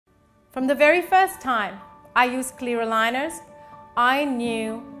From the very first time I used clear aligners, I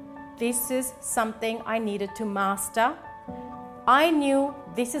knew this is something I needed to master. I knew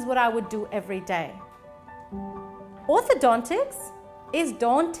this is what I would do every day. Orthodontics is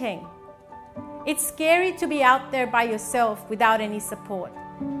daunting. It's scary to be out there by yourself without any support.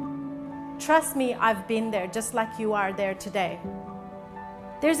 Trust me, I've been there just like you are there today.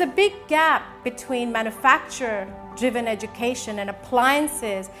 There's a big gap between manufacturer-driven education and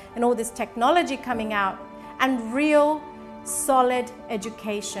appliances and all this technology coming out and real, solid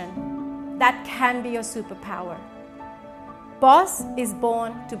education. That can be your superpower. BOSS is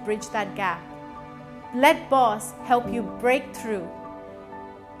born to bridge that gap. Let BOSS help you break through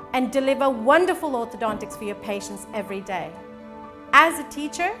and deliver wonderful orthodontics for your patients every day. As a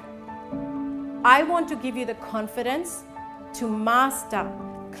teacher, I want to give you the confidence to master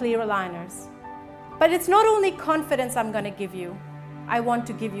clear aligners. But it's not only confidence I'm going to give you. I want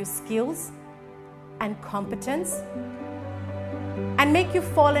to give you skills and competence and make you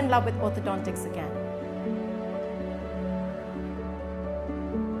fall in love with orthodontics again.